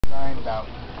design about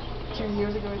 2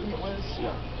 years ago, I think it was.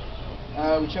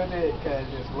 We chose it because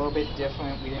it's a little bit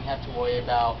different. We didn't have to worry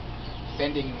about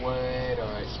bending wood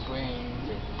or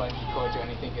springs or bungee cords or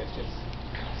anything. It's just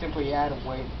simply add a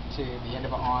weight to the end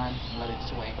of an arm and let it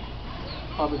swing.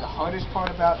 Probably the hardest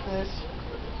part about this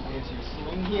is your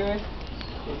sling here.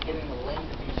 Is getting the length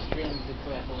of your string to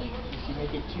correct length. If you make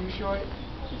it too short,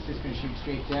 it's just going to shoot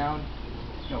straight down.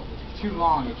 No, if it's too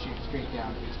long, it shoots straight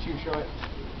down. If it's too short,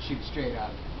 it shoots straight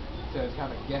up. So it's kind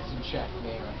of a guess and check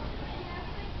there.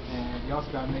 And you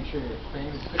also got to make sure your frame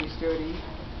is pretty sturdy,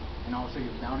 and also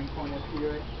your mounting point up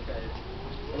here, because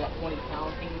I got 20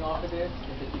 pounds hanging off of this.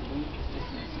 If it's weak, it's just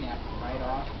going to snap right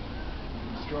off and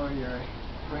destroy your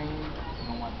frame.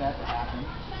 You don't want that to happen.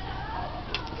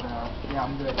 So, yeah,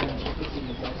 I'm going to demonstrate this to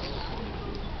you guys.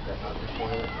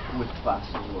 With class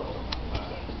as well.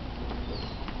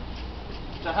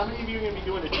 So how many of you are going to be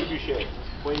doing a trebuchet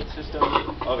weight system?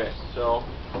 Okay, so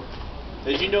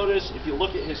as you notice, if you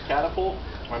look at his catapult,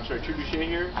 trebuchet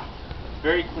here,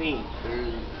 very clean.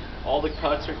 All the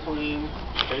cuts are clean,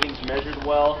 everything's measured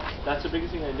well. That's the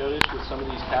biggest thing I noticed with some of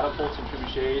these catapults and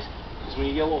trebuchets, is when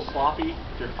you get a little sloppy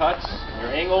with your cuts,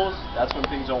 your angles, that's when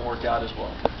things don't work out as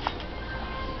well.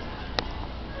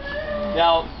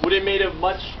 Now, would it make a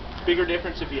much bigger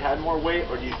difference if you had more weight,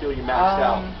 or do you feel you maxed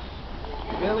out?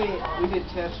 Really, we did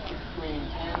tests between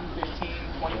 10, 15,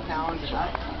 20 pounds and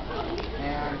up,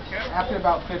 and after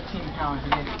about 15 pounds,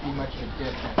 we didn't see much of a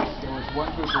difference. There was one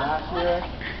group last year,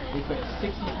 they put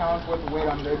 60 pounds worth of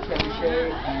weight on their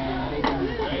trebuchet, and they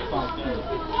didn't even 12 feet.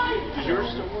 Does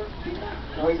yours still work?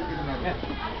 Weight isn't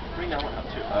everything. Bring that one up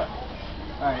too.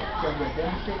 Alright, so I'm going to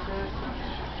demonstrate this.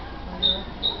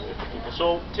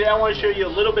 So today I want to show you a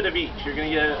little bit of each. You're going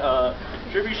to get a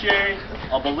trebuchet,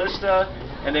 a ballista,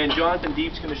 and then Jonathan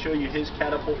Deep's going to show you his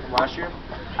catapult from last year.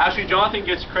 Actually, Jonathan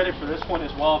gets credit for this one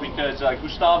as well, because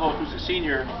Gustavo, who's a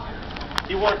senior,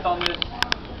 he worked on this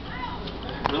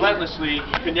relentlessly.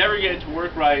 He could never get it to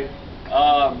work right.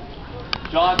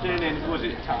 Jonathan and who was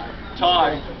it?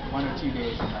 Todd. 1 or 2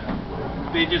 days.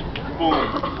 They just boom.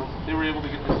 They were able to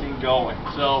get this thing going.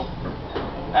 So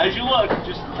as you look,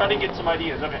 just try to get some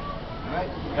ideas. Okay. Alright.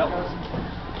 Yep.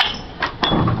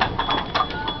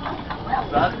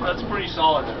 That's pretty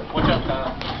solid there. Watch out,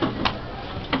 Kyle.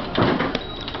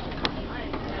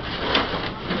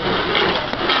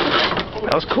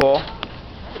 That was cool.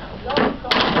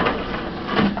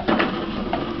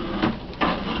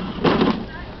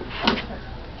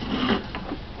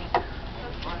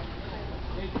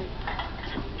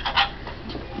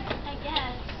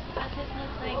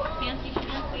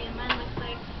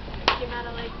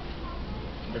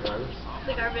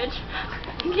 The garbage.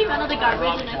 It came out of the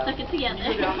garbage and I stuck it together. But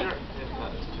it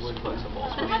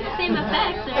has the same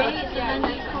effect, right? And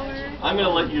then you color. I'm going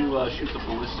to let you shoot the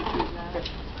ballista too.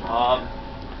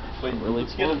 But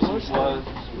let's get him some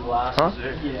glasses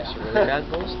there. Yeah.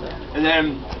 And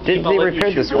then They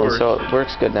repaired this one, so it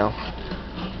works good now.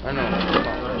 I know.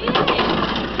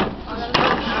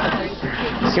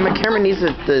 See, my camera needs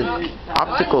the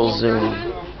optical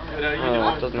zoom.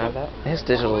 it doesn't have that? It has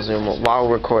digital zoom while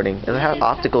recording. It'll have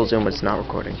optical zoom, but it's not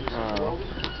recording.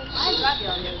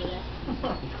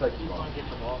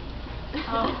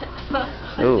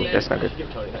 Ooh, that's not good.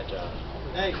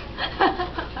 Hey.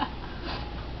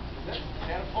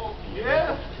 Catapult,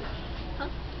 yeah.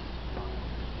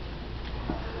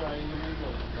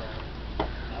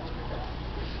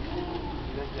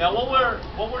 Now,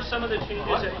 what were some of the changes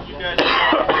that you guys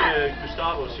made to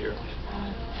Gustavo's here?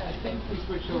 I think we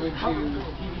switched over to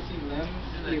PVC limbs.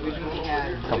 We originally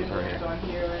had wooden limbs on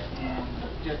here and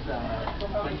just a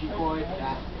bungee cord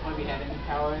that hardly had any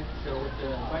power. So with the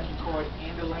bungee cord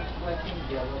and the limb selecting, you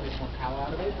get a little bit more power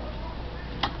out of it.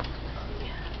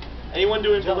 Anyone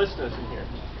doing ballistas in here?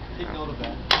 Take note of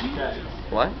that. Okay.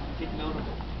 What? Take note of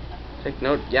it. Take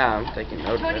note? Yeah, I'm taking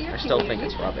note of it. I still think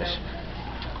it's rubbish.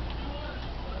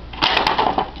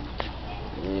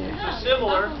 Yeah.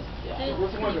 Similar. I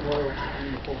was going to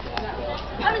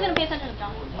pay attention to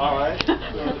John. Alright. Take a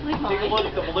look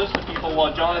at the ballista people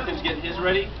while Jonathan's getting his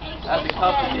ready. That's the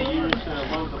cup that they use to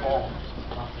load the ball.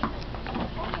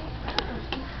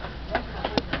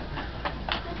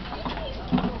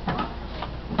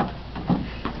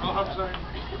 Oh, I'm sorry.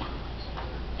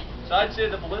 So I'd say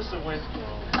the ballista went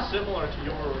similar to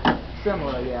your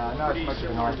Similar, yeah. Not as much of an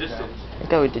similar arc distance. I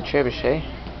go with the trebuchet.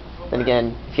 Then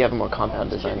again, if you have a more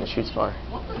compound design, it shoots far.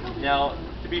 Now,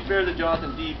 to be fair to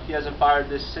Jonathan Deep, he hasn't fired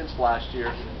this since last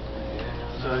year.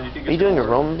 So you think Are you doing a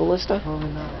Roman ballista?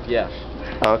 Yeah.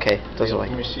 Oh, okay. Those are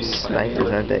like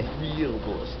snipers, aren't they? Real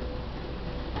ballista.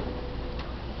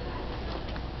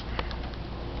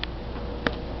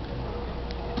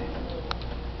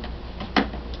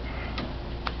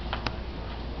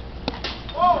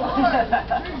 What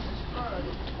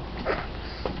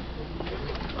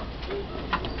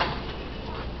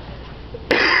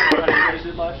you guys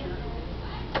did last year?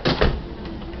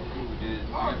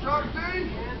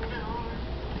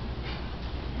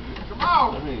 Come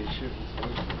on!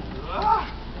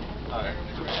 Alright.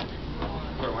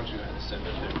 Where why don't you send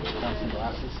it there? Got some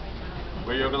glasses.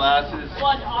 Wear your glasses.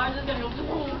 One arm is gonna go.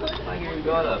 Here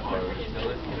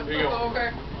you go. Okay.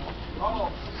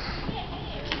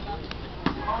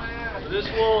 So this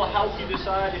will help you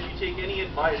decide if you take any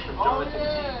advice from Jonathan.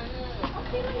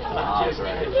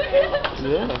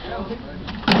 Yeah.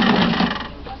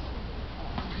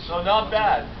 So not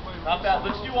bad. Not bad.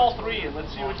 Let's do all three and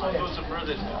let's see which one goes the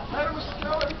furthest.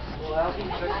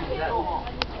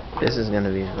 This is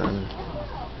gonna be fun.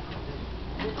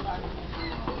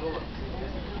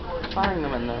 Firing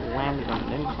them and then landing on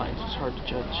the incline, so it's hard to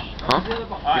judge. Huh?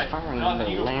 You're firing them and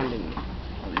then landing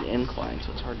on the incline,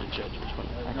 so it's hard to judge which one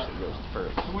actually goes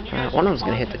first. One of them's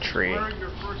gonna hit the tree.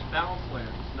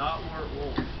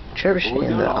 Trebuchet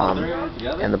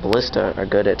and the ballista are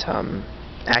good at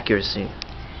accuracy.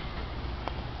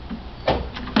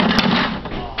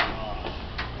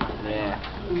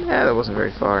 Yeah, that wasn't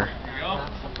very far.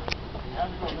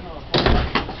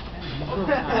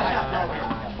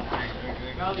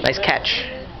 Nice catch.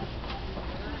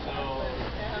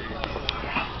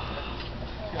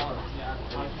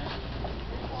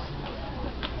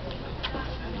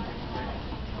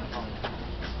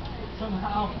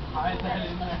 Somehow hide that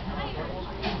in there.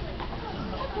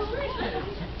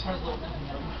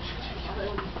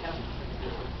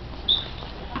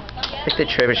 I think the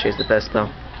trebuchet is the best though.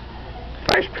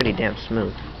 Fire's pretty damn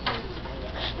smooth.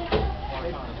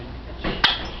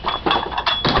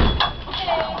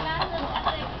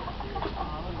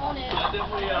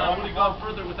 Definitely, I would have gone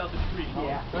further without the tree.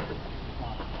 Yeah.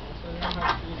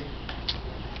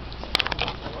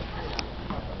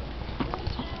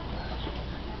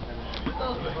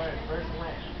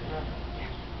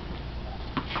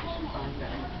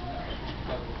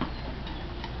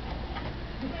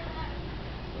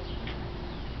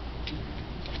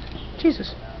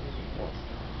 Jesus.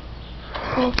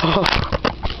 Oh,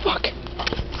 fuck.